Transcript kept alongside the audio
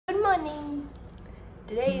morning!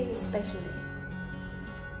 Today is a special day.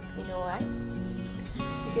 You know why?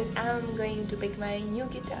 Because I'm going to pick my new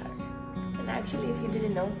guitar. And actually, if you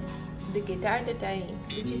didn't know, the guitar that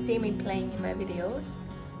you see me playing in my videos,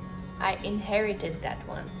 I inherited that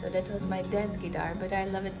one. So that was my dad's guitar, but I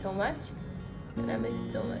love it so much and I miss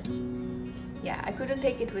it so much. Yeah, I couldn't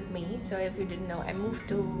take it with me. So if you didn't know, I moved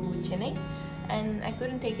to Chennai and I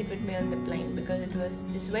couldn't take it with me on the plane because it was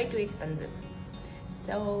just way too expensive.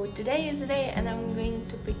 So today is the day and I'm going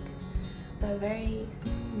to pick my very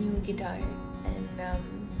new guitar, and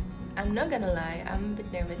I'm not gonna lie, I'm a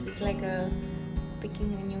bit nervous. It's like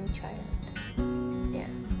picking a new child. Yeah.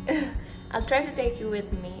 I'll try to take you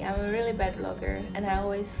with me. I'm a really bad vlogger and I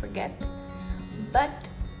always forget, but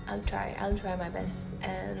I'll try my best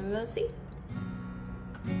and we'll see.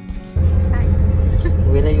 Hi.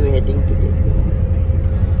 Where are you heading today?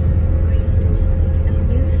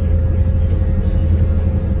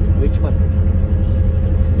 Which one?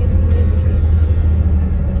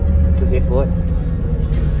 To get what?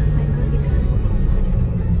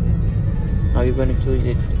 Are you going to choose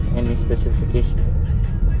it? Any specification?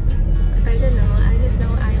 I don't know. I just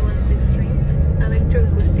know I want 6-string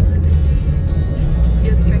electroacoustic.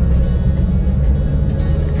 Steel strings.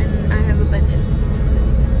 And I have a budget.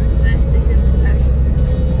 Rest is in the stars.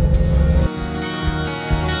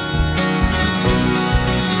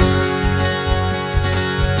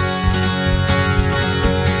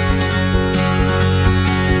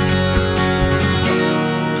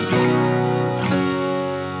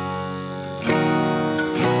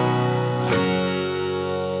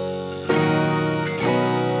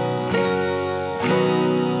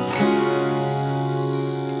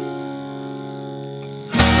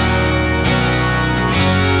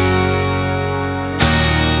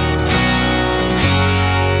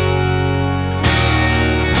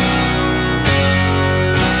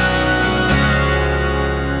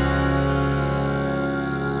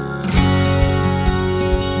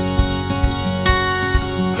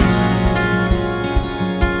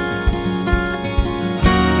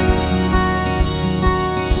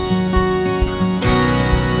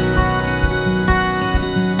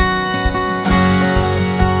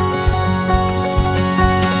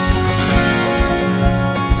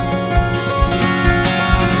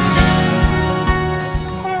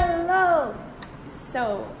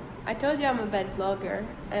 I told you I'm a bad vlogger,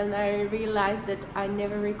 and I realized that I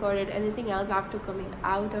never recorded anything else after coming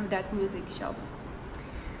out of that music shop.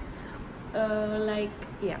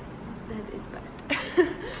 Yeah, that is bad.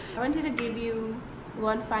 I wanted to give you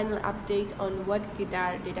one final update on what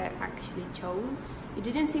guitar did I actually chose. You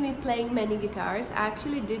didn't see me playing many guitars. I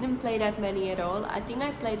actually didn't play that many at all. I think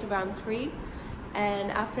I played around 3, and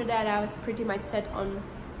after that I was pretty much set on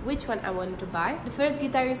which one I wanted to buy. The first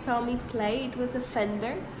guitar you saw me play, it was a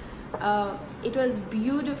Fender. It was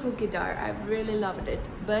beautiful guitar. I really loved it,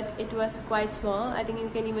 but it was quite small. I think you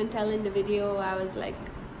can even tell in the video. I was like,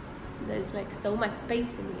 there's like so much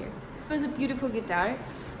space in here. It was a beautiful guitar,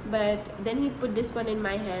 but then he put this one in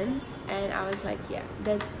my hands and I was like, yeah,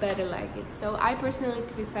 that's better like it. So I personally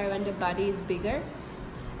prefer when the body is bigger,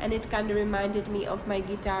 and it kind of reminded me of my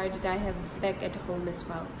guitar that I have back at home as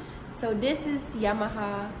well. So this is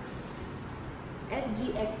Yamaha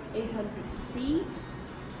FGX 800C.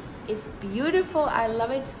 It's beautiful. I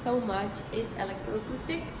love it so much. It's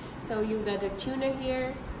electroacoustic, so you got a tuner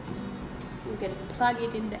here. You can plug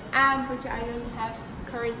it in the amp, which I don't have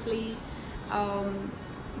currently.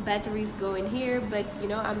 Batteries go in here, but you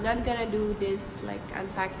know, I'm not gonna do this like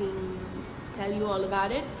unpacking, tell you all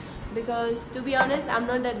about it, because to be honest, I'm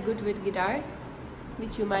not that good with guitars,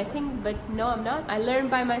 which you might think, but no, I'm not. I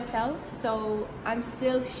learned by myself, so I'm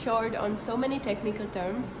still short on so many technical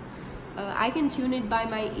terms. I can tune it by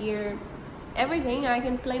my ear, everything. I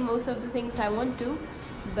can play most of the things I want to,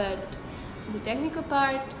 but the technical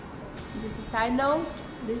part, just a side note,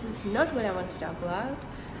 this is not what I want to talk about.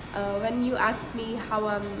 When you ask me how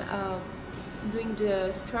I'm doing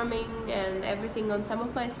the strumming and everything on some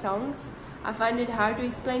of my songs, I find it hard to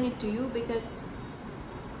explain it to you because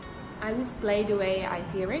I just play the way I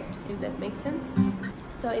hear it, if that makes sense.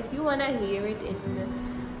 So if you wanna hear it in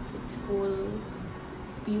its full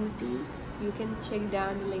beauty, you can check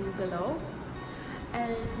down the link below.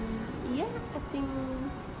 And yeah, I think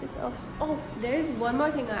it's all. Oh, there is one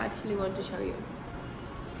more thing I actually want to show you.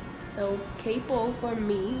 So Capo for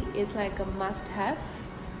me is like a must-have.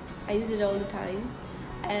 I use it all the time,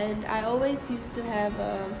 and I always used to have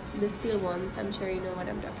the steel ones. I'm sure you know what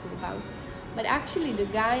I'm talking about. But actually the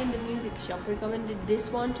guy in the music shop recommended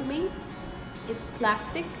this one to me. It's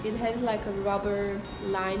plastic. It has like a rubber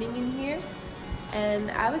lining in here,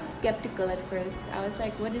 and I was skeptical at first. I was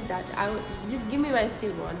like, what is that? Just give me my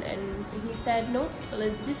steel one. And he said, no,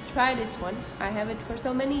 let's just try this one. I have it for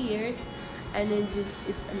so many years, and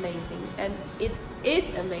it's amazing, and it is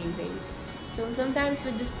amazing. So sometimes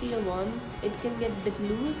with the steel ones, it can get a bit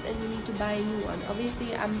loose and you need to buy a new one.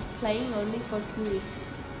 Obviously I'm playing only for 2 weeks,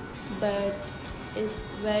 but it's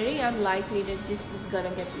very unlikely that this is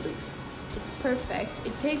gonna get loose. It's perfect.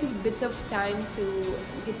 It takes bits of time to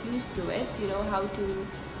get used to it, you know, how to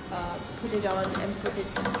put it on and put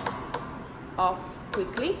it off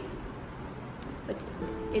quickly. But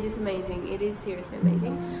it is amazing. It is seriously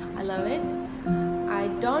amazing. I love it. I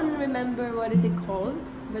don't remember what is it called,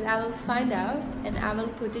 but I will find out and I will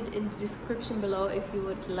put it in the description below if you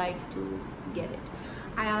would like to get it.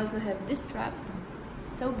 I also have this strap,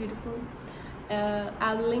 so beautiful.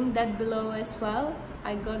 I'll link that below as well.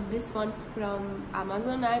 I got this one from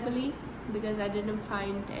Amazon, I believe, because I didn't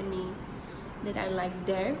find any that I like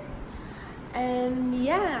there. And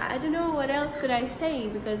yeah, I don't know what else could I say,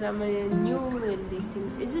 because I'm new in these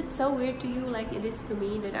things. Is it so weird to you like it is to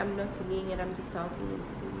me that I'm not singing and I'm just talking and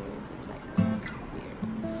sitting here? It's just like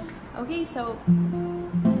weird. Okay, so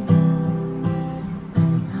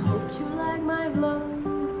I hope you like my vlog.